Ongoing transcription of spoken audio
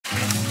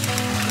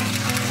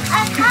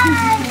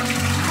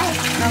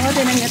Ako,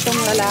 tinan niyo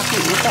itong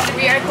lalaking ito.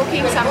 We are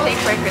cooking something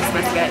for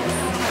Christmas, guys.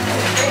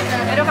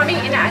 Meron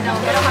kaming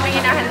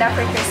hinahanda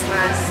for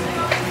Christmas.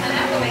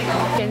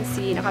 You can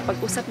see,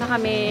 nakapag-usap na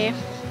kami.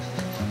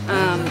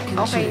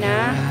 Okay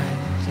na.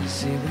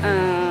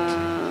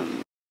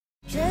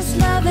 Just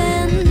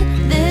loving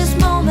this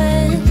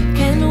moment.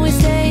 Can we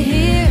stay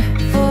here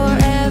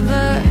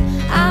forever?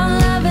 I'm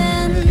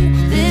loving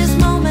this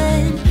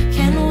moment.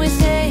 Can we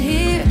stay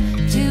here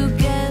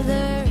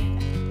together?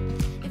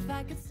 If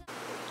I could...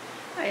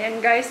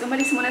 Ayan guys,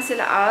 umalis muna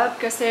sila out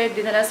kasi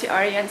dinala si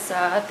Aryan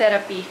sa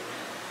therapy.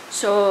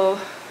 So,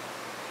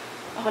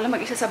 ako lang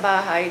mag-isa sa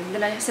bahay.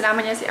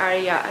 Sinama niya si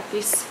Arya. At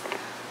least,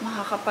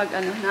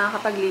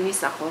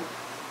 nakakapaglinis ako.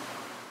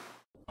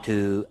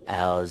 2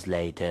 hours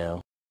later.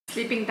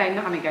 Sleeping time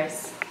na kami,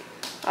 guys.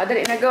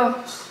 Dali na, go.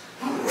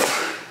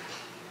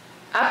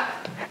 Up.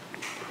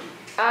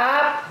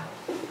 Up.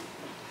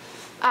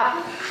 Up.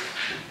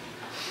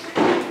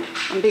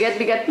 Ang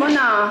bigat-bigat mo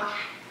na.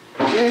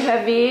 You're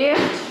heavy.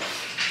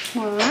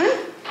 1,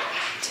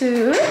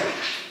 2,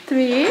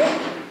 3,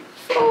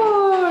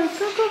 4.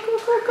 Go, go, go,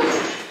 go, go.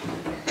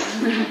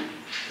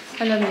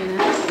 Alam niyo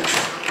na.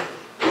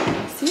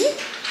 See?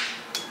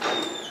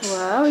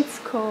 Wow, it's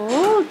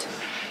cold.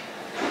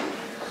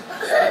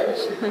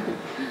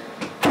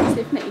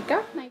 Safe na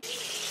ikaw.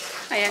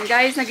 Ayan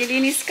guys,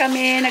 naglilinis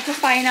kami.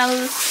 Nagka-final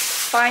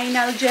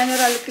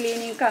general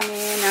cleaning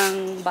kami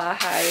ng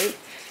bahay.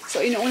 So,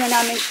 inuuna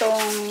namin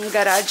tong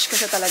garage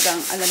kasi talagang,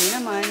 alam niyo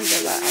naman,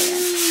 diba? Ayan.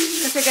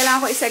 Kasi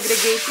kailangan ko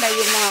i-segregate na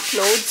yung mga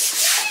clothes.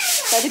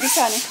 Pwede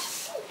bisan eh.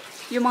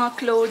 Yung mga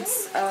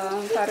clothes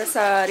para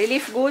sa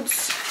relief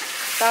goods.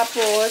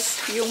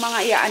 Tapos, yung mga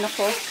iaano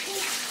ko.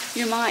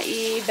 Yung mga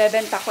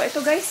ibebenta ko.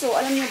 Ito guys, so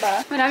alam niyo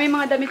ba? Maraming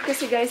mga damit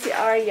kasi guys si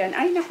Aryan.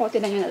 Ay nako,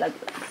 tinan niyo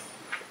nalaglag.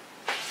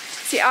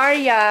 Si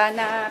Arya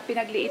na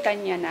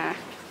pinagliitan niya na.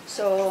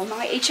 So,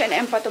 mga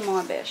H&M pa to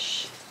mga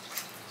besh.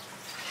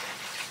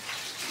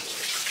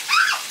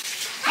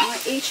 Mga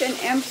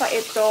H&M pa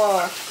ito.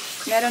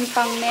 Meron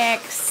pang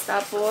next.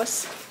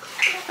 Tapos,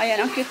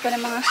 ayan, ang cute pa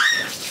ng mga...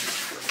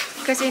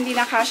 Kasi hindi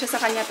na kasya sa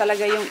kanya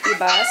talaga yung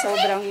iba.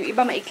 Yung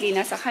iba maikli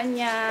na sa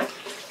kanya.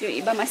 Yung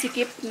iba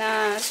masikip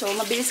na. So,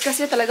 mabilis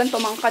kasi talagang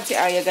tumangkad si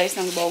Arya, guys,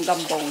 ng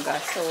bonggang-bongga.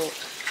 So,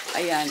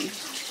 ayan.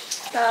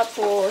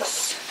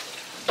 Tapos,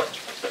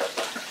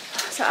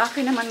 sa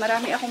akin naman,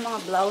 marami akong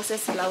mga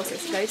blouses,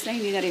 guys, na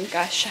hindi na rin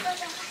kasya.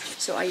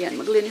 So, ayan.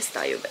 Maglinis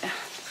tayo, ba?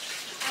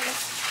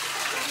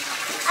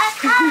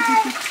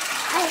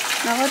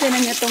 Naku,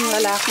 tinan niyo itong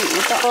lalaki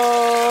ito.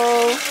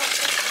 Oh!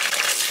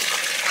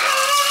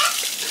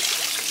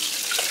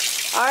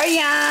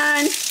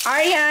 Aryan!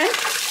 Aryan!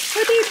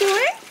 What are you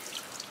doing?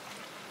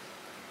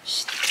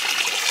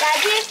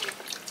 Daddy,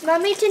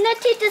 Mommy, can I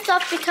take this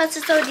off because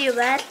it's already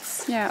wet?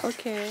 Yeah,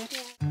 okay.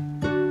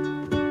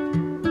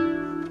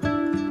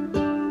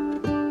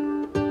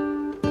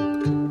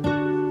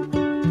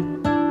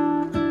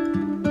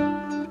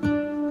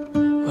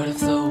 What if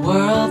the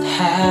world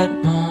had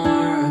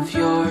more of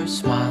your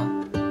smile?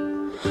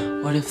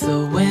 What if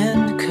the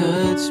wind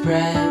could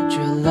spread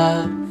your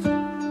love?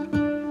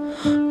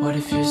 What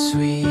if your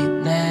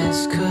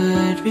sweetness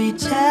could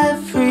reach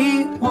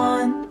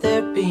everyone?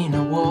 There'd be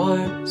no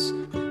wars.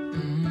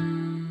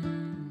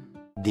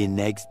 The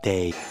next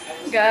day.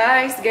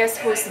 Guys, guess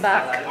who's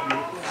back?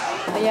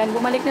 Ayan,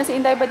 bumalik na si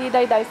Inday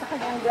Badiday dahil sa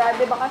kanyang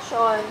grabe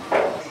bakasyon.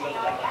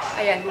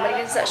 Ayan,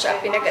 bumalik na siya.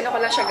 Pinag-ano ko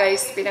lang siya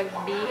guys,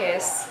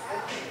 pinagbihes.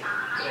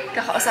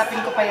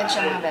 Kakausapin ko pa yan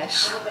siya mga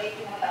besh.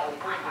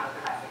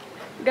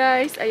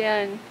 Guys,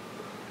 ayan.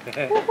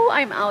 Woohoo,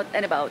 I'm out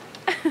and about.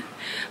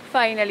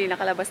 Finally,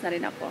 nakalabas na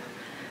rin ako.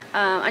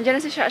 Andyan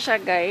na si Sya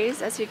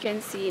guys. As you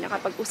can see,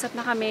 nakapag-usap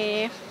na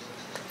kami.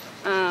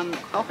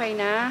 Okay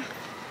na.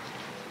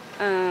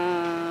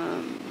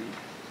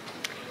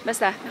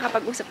 Basta,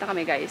 nakapag-usap na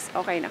kami guys.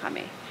 Okay na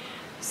kami.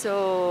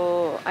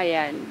 So,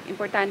 ayan.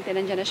 Importante,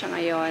 nandyan na siya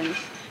ngayon.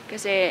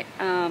 Kasi,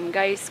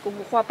 guys, kung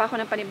kukuha pa ako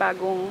ng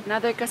panibagong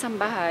another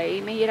kasambahay,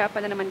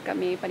 mahirapan na naman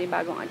kami.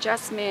 Panibagong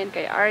adjustment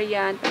kay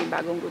Aryan,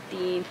 panibagong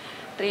routine,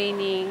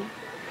 training.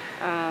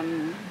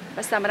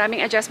 Basta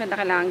maraming adjustment na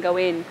kailangan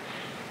gawin.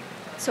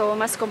 So,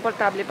 mas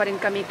komportable pa rin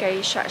kami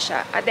kay Sya.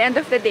 At the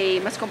end of the day,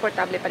 mas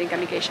komportable pa rin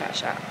kami kay Sya.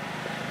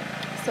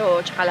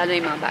 So, tsaka lalo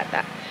yung mga bata.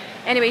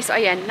 Anyway, so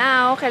ayan.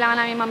 Now, kailangan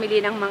namin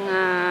mamili ng mga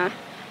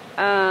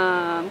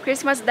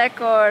Christmas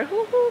decor.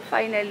 Woohoo!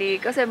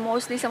 Finally. Kasi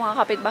mostly sa mga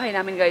kapitbahay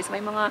namin, guys,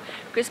 may mga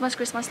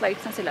Christmas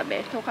lights na sila.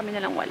 So, kami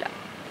na lang wala.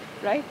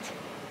 Right?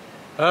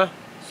 Huh?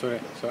 Sorry.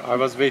 So, I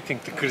was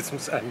waiting till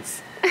Christmas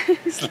ends.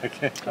 It's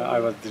like I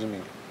was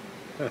dreaming.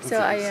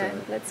 So,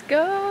 ayan. Let's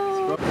go!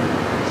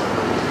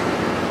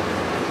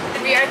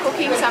 We are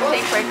cooking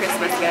something for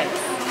Christmas, guys.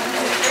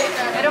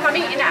 Meron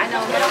kaming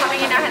hinahanda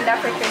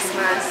for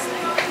Christmas.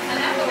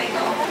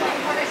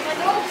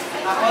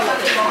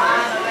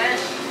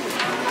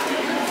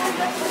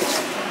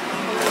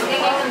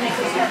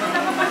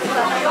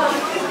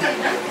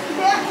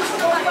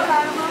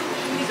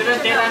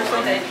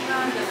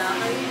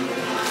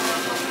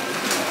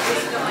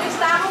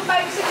 akong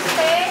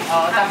 560.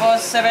 Oh, tapos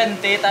 70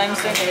 times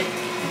 28.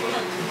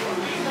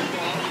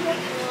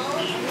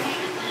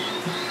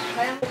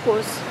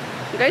 Focus.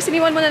 Guys,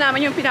 iniwan muna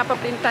namin yung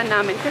pinapaprintan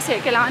namin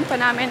kasi kailangan pa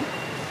namin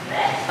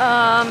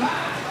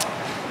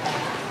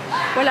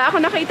wala ako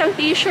nakitang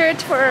t-shirt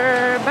for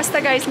basta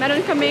guys,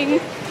 meron kaming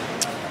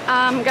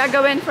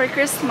gagawin for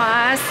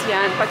Christmas.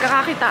 Yan,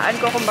 pagkakakitaan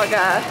ko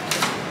kumbaga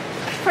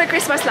for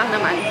Christmas lang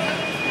naman.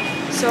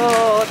 So,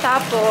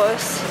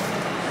 tapos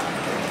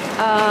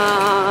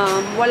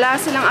wala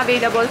silang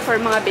available for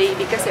mga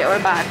baby kasi or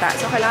bata.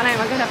 So, kailangan namin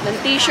maghanap ng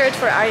t-shirt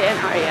for Arya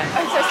and Arya.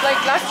 Just like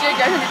last year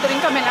guys, nandito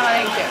rin kami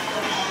nakalengke.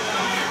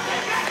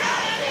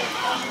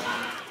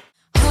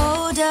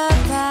 Hold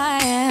up, I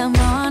am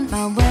on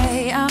my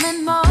way. I'm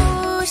in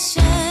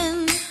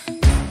motion.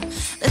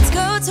 Let's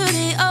go to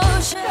the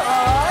ocean.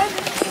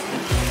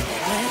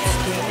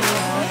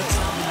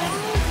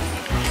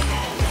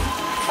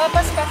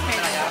 Papa's Coffe.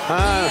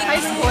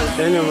 High school.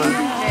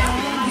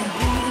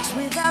 Beach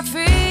without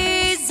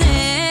freezing.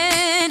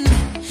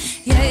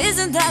 Yeah,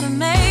 isn't that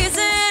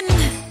amazing?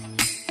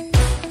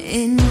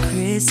 In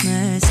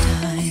Christmas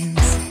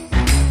times,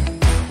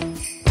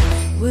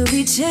 we'll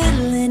be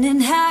chilling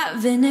and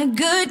having a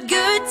good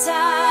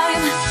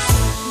time.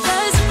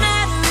 Doesn't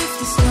matter if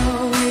the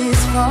snow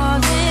is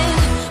falling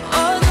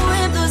or the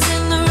windows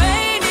in the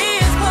rain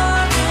is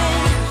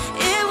pouring.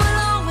 It will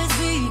always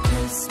be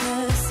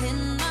Christmas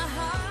in my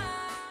heart.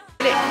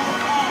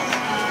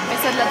 I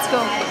said, let's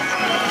go.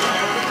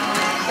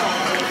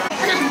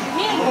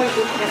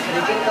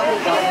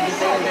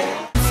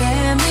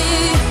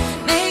 Family,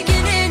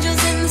 making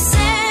angels in the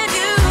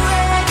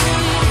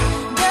sanctuary.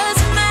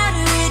 Doesn't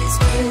matter, it is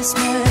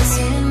Christmas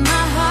in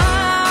my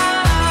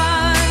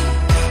heart.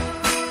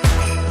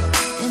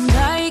 And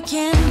I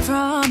can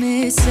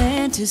promise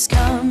Santa's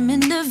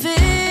coming to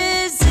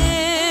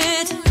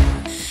visit.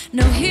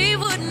 No, he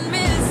wouldn't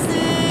miss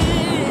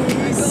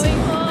this. We're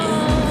going home.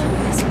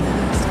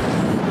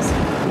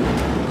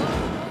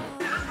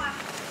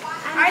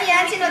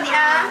 Aryan, sino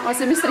dia? O,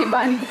 si Mystery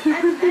Band.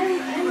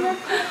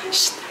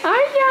 Shh!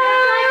 Arya!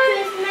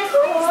 Christmas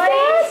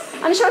toys.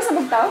 Ano siya sa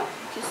bugtaw?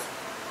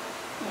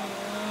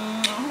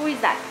 Who is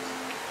that?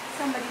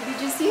 Somebody, did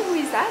you see who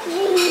is that?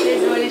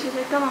 There's one.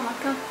 Come, Mama,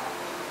 come.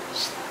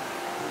 Shh.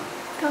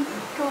 Come.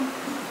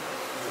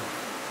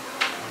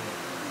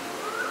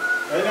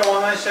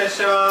 Hello, Mama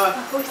Shasha.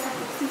 Who is that?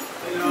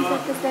 Hello.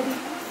 Who's that? Daddy.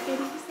 6,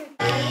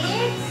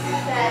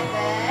 7,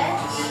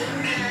 8,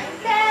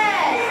 9,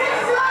 10.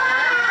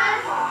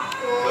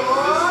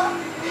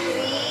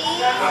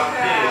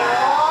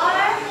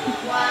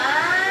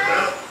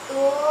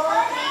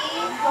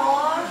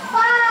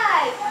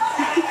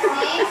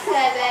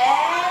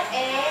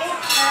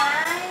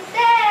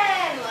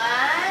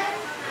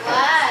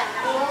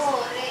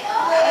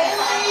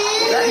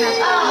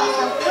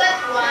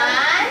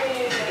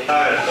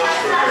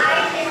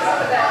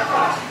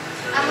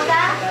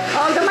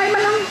 Oh, gamay man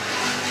lang.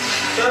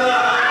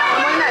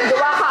 Amo na,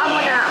 duwa ka amo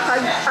na.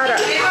 Ara.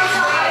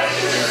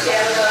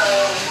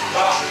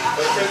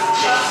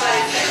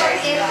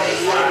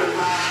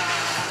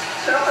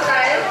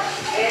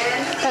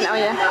 Tanaw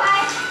niya.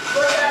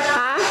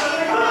 Ha?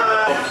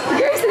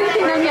 Guys,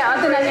 tingnan niya. O,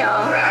 tingnan niya. O.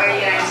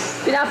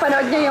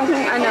 Pinapanood niya yung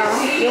ano,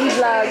 yung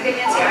vlog.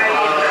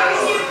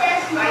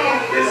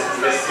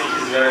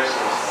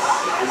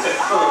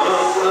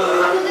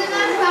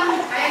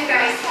 Ayan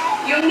guys,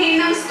 yung name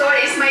ng store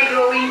is My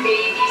Growing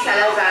Baby sa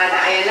Lazada.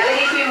 Ayan,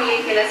 lalagay ko yung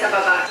link nila sa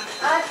baba.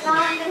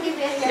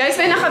 Guys,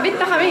 may nakabit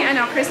na kaming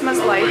ano, Christmas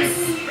lights.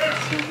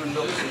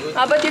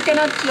 But you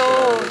cannot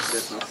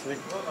close.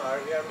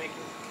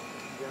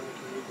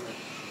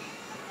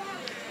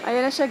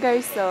 Ayan na siya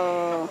guys, so.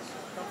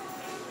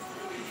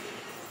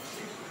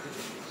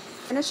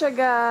 Ayan na siya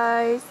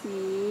guys,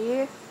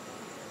 see?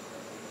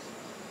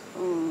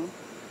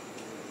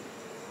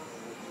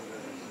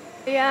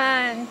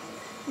 Ayan.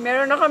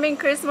 Meron na kaming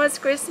Christmas.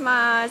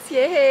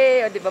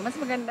 Yay! O, diba? Mas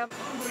maganda.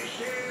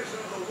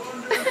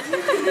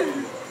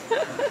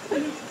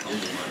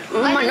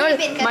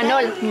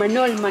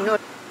 Manol.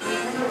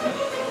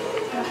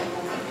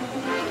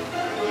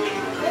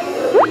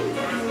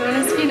 Wala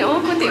ng skin. Oh,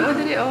 puti mo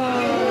dali. Oh.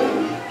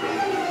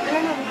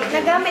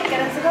 Nagamit ka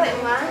rin sa gawin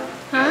mo, ha?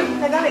 Ha?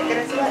 Nagamit ka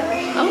rin sa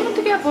gawin. Ang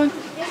puti kaya po.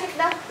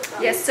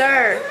 Yes,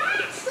 sir.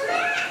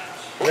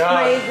 Yeah.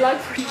 My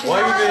vlog for you. Why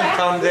you didn't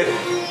come there?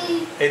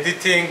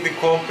 Editing the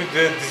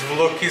computer, this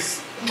vlog is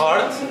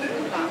hard.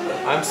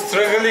 I'm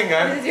struggling.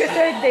 This is your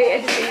third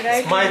day editing, right?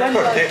 It's my One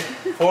third vlog. day.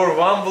 For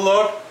one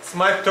vlog, it's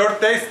my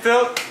third day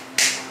still.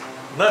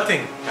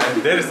 Nothing.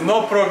 And there is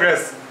no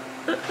progress.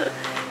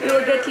 You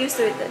will get used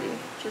to it, Daddy.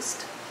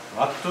 Just.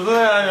 What to do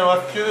yani?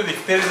 What to do?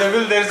 If there is a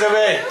will, there is a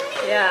way.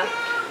 Yeah.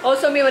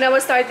 Also, me, when I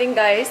was starting,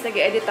 guys,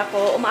 nag-edit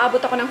ako.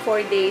 Umaabot ako ng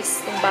 4 days.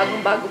 Kung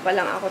bagong-bago pa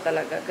lang ako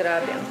talaga.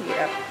 Grabe, ang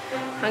hirap.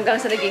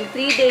 Hanggang sa naging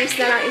 3 days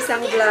na lang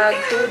isang vlog,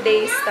 2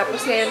 days.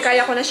 Tapos ngayon,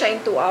 kaya ko na siya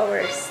in 2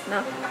 hours.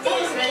 No?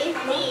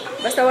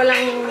 Basta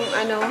walang,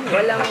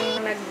 walang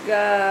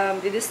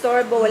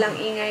nag-didisturbo, walang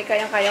ingay.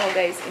 Kayang-kaya ko,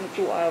 guys, in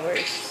 2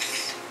 hours.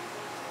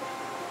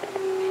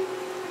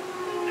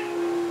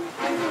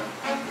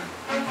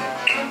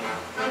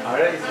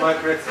 my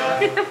pretzel.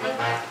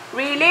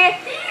 Really?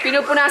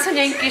 Pinupunasan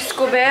niya yung kiss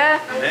ko, be?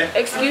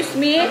 Excuse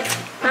me?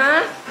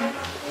 Ha?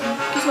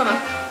 Kiss mama.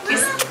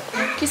 Kiss.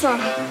 Kiss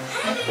mama.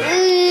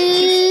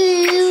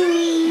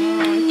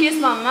 Kiss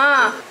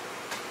mama.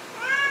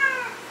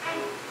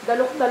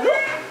 Dalok-dalok?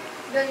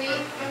 Dali.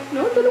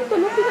 No,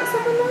 dalok-dalok. Pinasa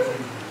ka na.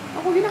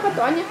 Ako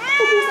ginakatuan niya.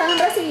 Pupusa ng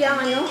Brazilian,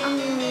 ano?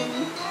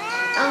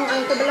 Ang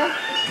ito bala?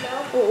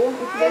 Oo.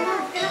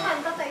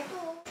 Kinakanta tayo ito.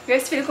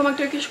 Guys, feel ko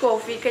mag-Turkish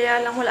coffee, kaya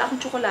lang wala akong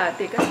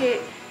tsokolate.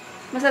 Kasi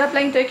masarap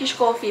lang yung Turkish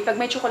coffee pag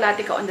may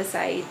tsokolate ka on the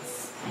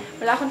sides.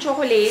 Wala akong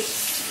chocolate.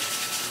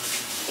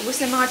 Ubus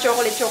na mga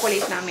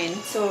chocolate namin.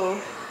 So,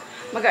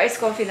 mag-ice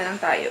coffee na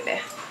lang tayo, be.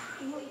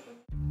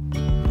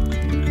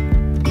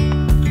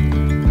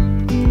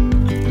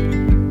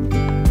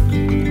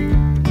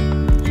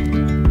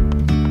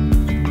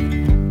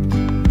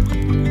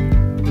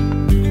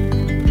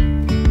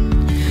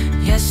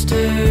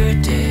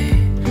 Yesterday,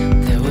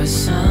 there was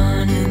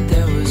sun and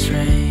there was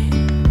rain,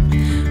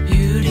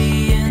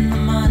 beauty in the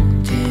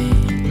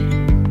mundane.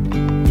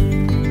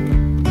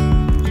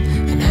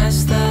 And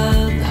as the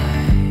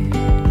light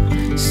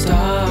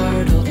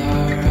startled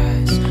our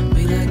eyes,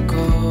 we let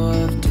go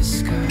of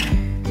disguise.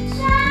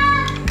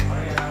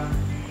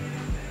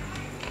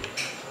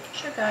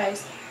 Sure,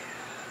 guys.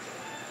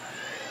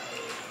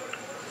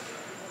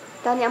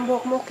 Tani, ang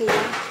buhok mo okay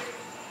lang?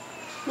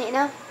 Ni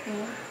na?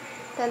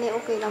 Tani,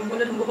 okay lang.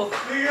 Bulan buhok.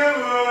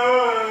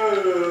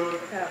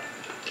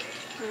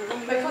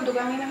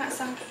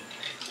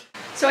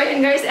 So,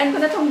 ayan guys, end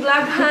ko na tong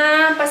vlog,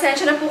 ha?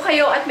 Pasensya na po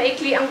kayo at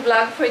maikli ang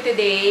vlog for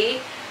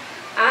today.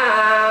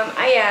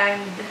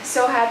 Ayan.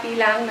 So, happy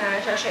lang na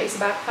Sya is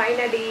back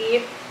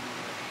finally.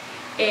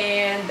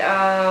 And,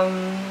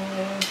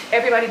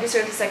 everybody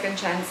deserves a second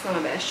chance,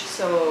 mga besh.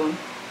 So,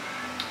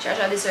 Sya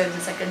deserves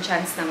a second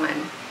chance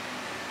naman.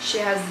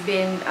 She has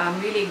been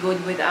really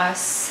good with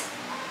us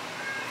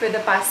for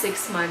the past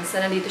 6 months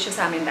na nandito siya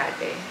sa amin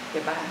dati.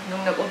 Diba?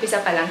 Nung nag-umpisa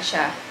pa lang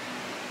siya.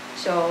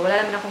 So, wala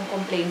naman akong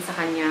complaint sa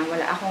kanya.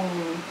 Wala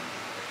akong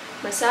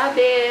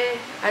masabi.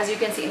 As you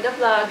can see in the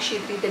vlog,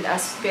 she treated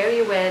us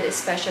very well,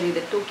 especially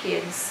the 2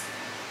 kids.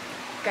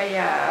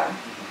 Kaya,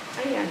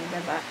 ayan,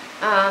 diba?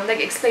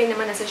 Nag-explain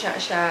naman na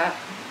siya,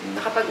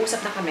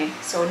 nakapag-usap na kami.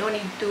 So, no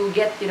need to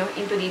get,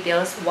 into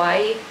details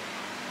why,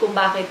 kung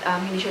bakit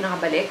hindi siya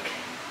nakabalik.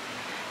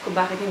 Kung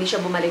bakit hindi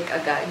siya bumalik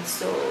agad.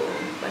 So,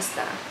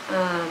 basta.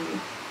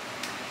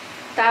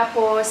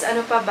 Tapos,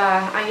 ano pa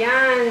ba?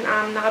 Ayan,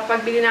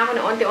 nakapagbili na ako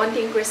ng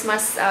onti-onting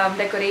Christmas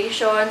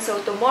decoration.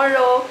 So,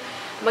 tomorrow,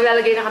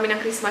 maglalagay na kami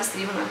ng Christmas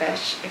tree, mga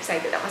besh.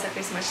 Excited ako sa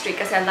Christmas tree.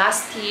 Kasi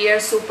last year,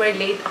 super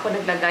late ako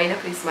naglagay ng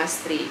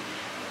Christmas tree.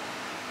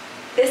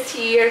 This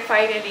year,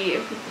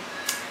 finally,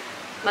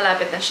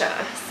 malapit na siya.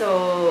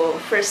 So,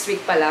 first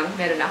week pa lang,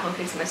 meron na akong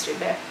Christmas tree,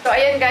 besh. So,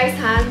 ayan guys,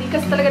 ha? Hindi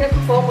kasi talaga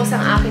nag-focus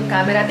ang aking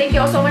camera. Thank you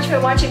all so much for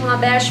watching,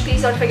 mga besh.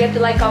 Please don't forget to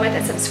like, comment,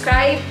 and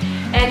subscribe.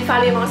 And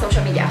follow yung mga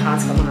social media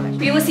accounts ko, mga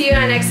besh. We will see you in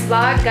our next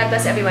vlog. God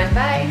bless everyone.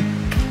 Bye!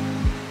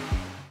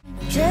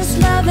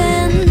 Just loving